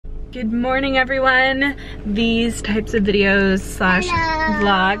Good morning, everyone. These types of videos slash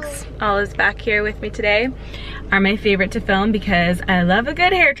vlogs, Olive's back here with me today, are my favorite to film because I love a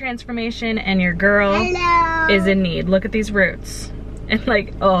good hair transformation and your girl is in need. Look at these roots. And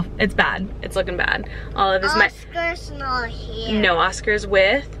like, oh, it's bad. It's looking bad. Olive is Oscar's not here. No, Oscar's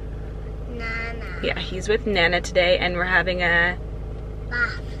with Nana. Yeah, he's with Nana today and we're having a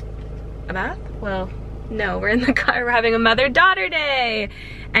Bath. A bath? Well, no, we're in the car. We're having a mother-daughter day.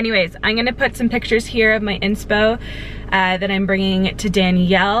 Anyways, I'm gonna put some pictures here of my inspo that I'm bringing to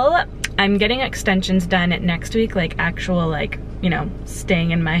Danielle. I'm getting extensions done next week, like actual, like, you know,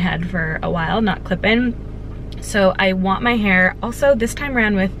 staying in my head for a while, not clip-in. So I want my hair, also this time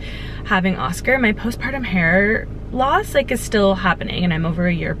around with having Oscar, my postpartum hair loss like is still happening and I'm over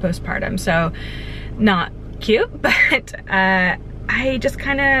a year postpartum, so not cute, but I just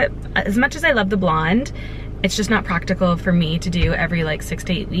kind of, as much as I love the blonde, it's just not practical for me to do every like 6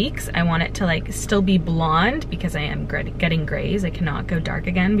 to 8 weeks. I want it to like still be blonde because I am getting grays. I cannot go dark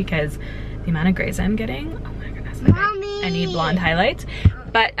again because the amount of grays I'm getting, oh my goodness. I need blonde highlights,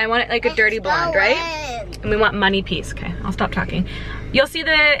 but I want it like a dirty blonde, right? And we want money piece. Okay, I'll stop talking. You'll see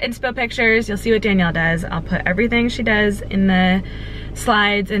the inspo pictures. You'll see what Danielle does. I'll put everything she does in the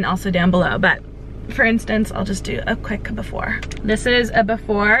slides and also down below. But for instance, I'll just do a quick before. This is a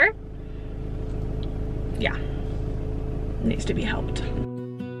before. Yeah, needs to be helped.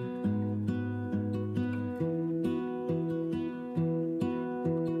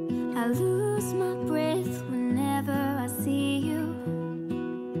 I lose my breath whenever I see you.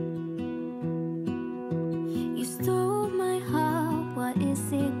 You stole my heart, what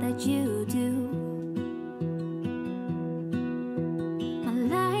is it that you do? My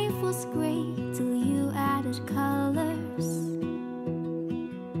life was great till you added colors.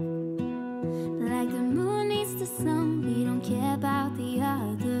 Like the moon needs the sun, we don't care about the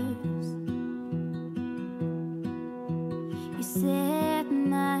others. You set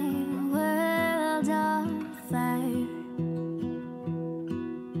my world on fire.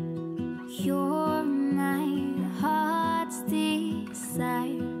 You're my heart's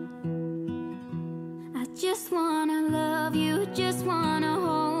desire. I just wanna love you, just wanna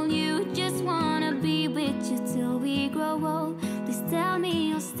hold you, just wanna be with you till we grow old. Please tell me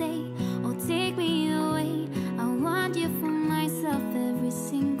you'll stay or take me away. I want you for myself every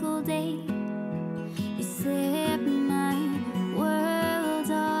single day. You set my world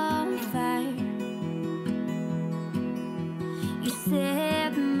on fire. You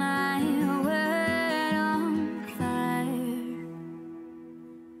set my world on fire.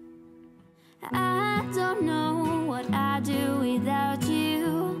 I don't know what I'd do without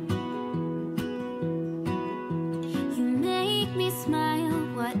you. You make me smile,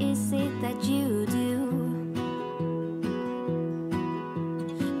 what is it that you do?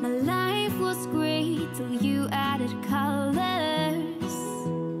 My life was great till you added colors.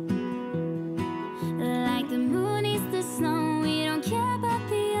 Like the moon is the snow, we don't care about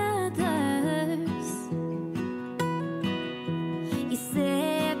the others. You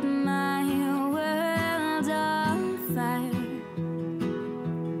set my world on fire.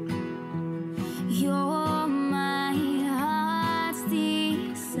 You're my heart's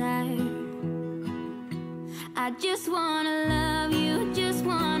desire. I just wanna love you, just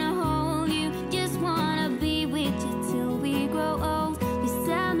wanna hold you, just wanna be with you till we grow old. Please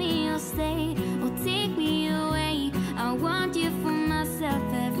tell me you'll stay or take me away. I want you for myself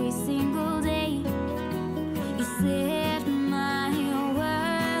every single day. You set my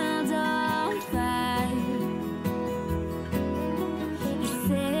world on fire. You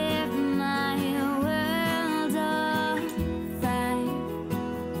set my world on fire.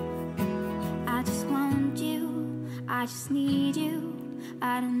 I just want you, I just need you.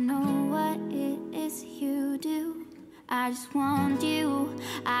 I don't know what it is you do. I just want you,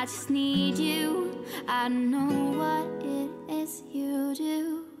 I just need you. I don't know what it is you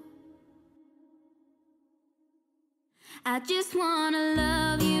do. I just wanna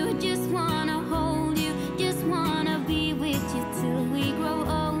love you, just wanna hold you, just wanna be with you till we grow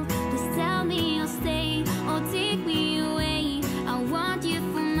old. Please tell me you'll stay or take me away. I want you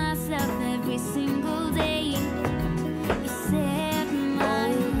for myself every single day. You set my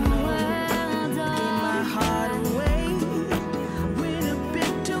world on fire. Went a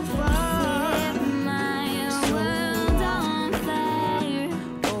bit too far. Set my world on fire.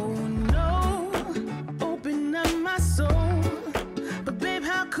 Oh no, open up my soul. But babe,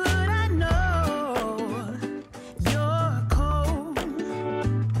 how could I know?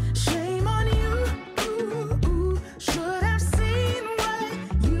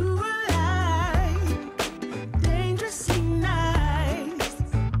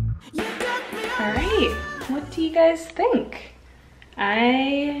 right, what do you guys think?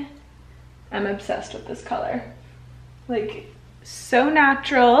 I am obsessed with this color. Like, so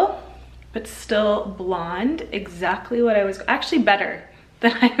natural, but still blonde. Exactly what I was, actually better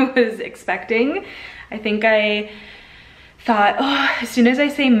than I was expecting. I think I thought, oh, as soon as I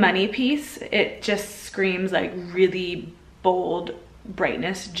say money piece, it just screams like really bold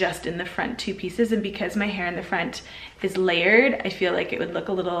brightness just in the front two pieces. And because my hair in the front is layered, I feel like it would look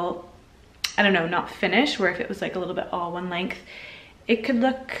a little, I don't know, not finished, where if it was like a little bit all one length, it could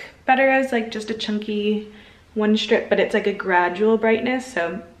look better as like just a chunky one strip, but it's like a gradual brightness,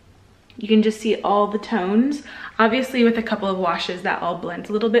 so you can just see all the tones. Obviously with a couple of washes that all blends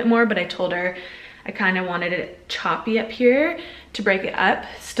a little bit more, but I told her I kind of wanted it choppy up here to break it up,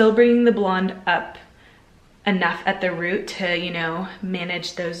 still bringing the blonde up enough at the root to, you know,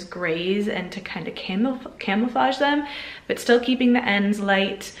 manage those grays and to kind of camouflage them, but still keeping the ends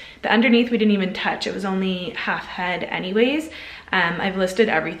light. The underneath we didn't even touch, it was only half head anyways. I've listed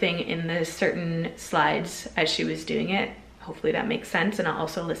everything in the certain slides as she was doing it. Hopefully that makes sense, and I'll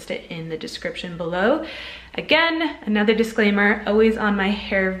also list it in the description below. Again, another disclaimer, always on my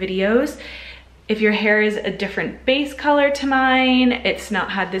hair videos, if your hair is a different base color to mine, it's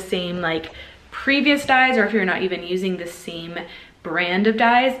not had the same like previous dyes, or if you're not even using the same brand of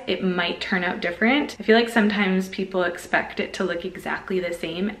dyes, it might turn out different. I feel like sometimes people expect it to look exactly the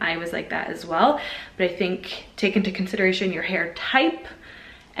same. I was like that as well, but I think take into consideration your hair type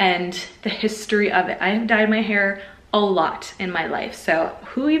and the history of it. I have dyed my hair a lot in my life, so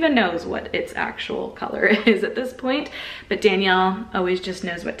who even knows what its actual color is at this point, but Danielle always just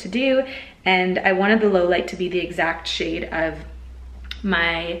knows what to do, and I wanted the low light to be the exact shade of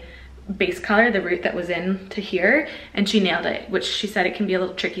my base color, the root that was in to here, and she nailed it, which she said it can be a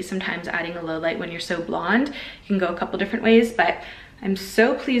little tricky sometimes adding a low light when you're so blonde. You can go a couple different ways, but I'm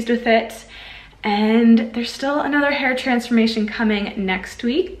so pleased with it. And there's still another hair transformation coming next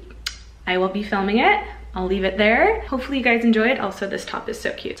week. I will be filming it. I'll leave it there. Hopefully you guys enjoy it. Also, this top is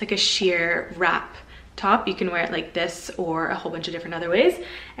so cute. It's like a sheer wrap top. You can wear it like this or a whole bunch of different other ways.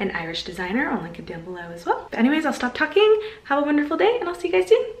 An Irish designer, I'll link it down below as well. But anyways, I'll stop talking. Have a wonderful day and I'll see you guys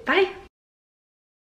soon. Bye.